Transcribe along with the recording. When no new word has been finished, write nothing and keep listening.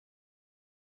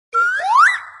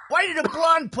Why did a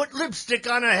blonde put lipstick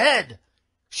on her head?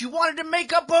 She wanted to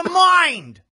make up her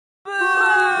mind. Boo!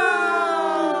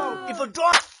 If a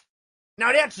dog...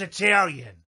 Now that's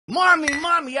Italian. Mommy,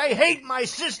 Mommy, I hate my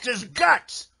sister's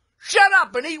guts. Shut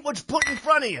up and eat what's put in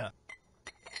front of you.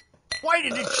 Why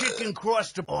did the chicken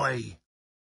cross the... Oi.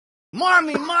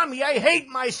 Mommy, Mommy, I hate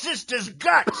my sister's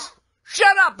guts.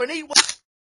 Shut up and eat what...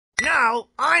 Now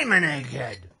I'm an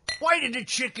egghead. Why did the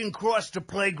chicken cross the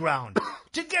playground?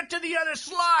 To get to the other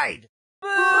slide.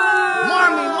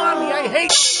 Mommy, Mommy, I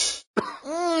hate...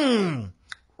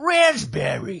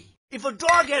 Raspberry. If a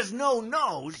dog has no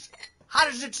nose, how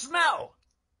does it smell?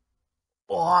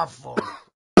 Awful.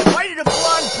 Why did a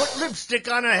blonde put lipstick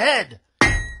on her head?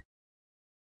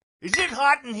 Is it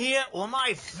hot in here or am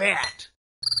I fat?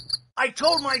 I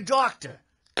told my doctor.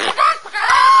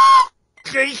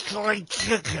 Tastes like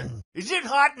chicken. Is it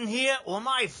hot in here or am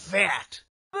I fat?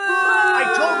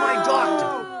 I told my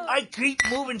doctor. I keep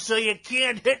moving so you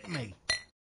can't hit me.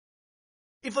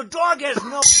 If a dog has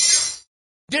no...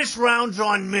 This round's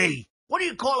on me. What do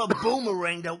you call a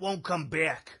boomerang that won't come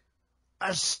back?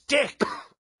 A stick.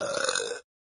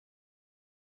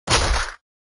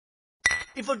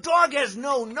 If a dog has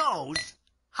no nose,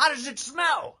 how does it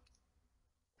smell?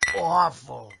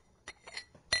 Awful.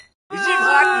 Is it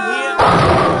hot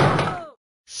in here?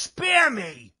 Spare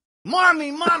me. Mommy,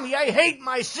 Mommy, I hate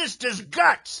my sister's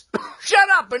guts. Shut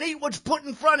up and eat what's put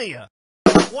in front of you.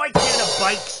 Why can't a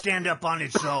bike stand up on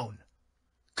its own?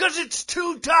 'Cause it's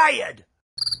too tired.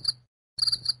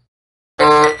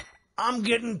 I'm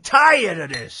getting tired of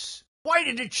this. Why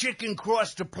did the chicken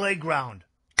cross the playground?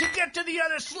 To get to the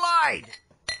other slide.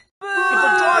 If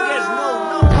a dog has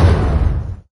no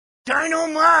nose...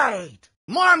 Dynamite!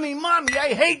 Mommy, Mommy,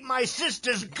 I hate my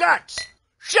sister's guts.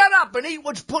 Shut up and eat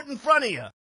what's put in front of you.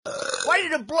 Why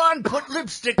did a blonde put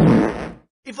lipstick...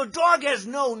 If a dog has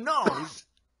no nose,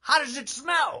 how does it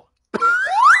smell?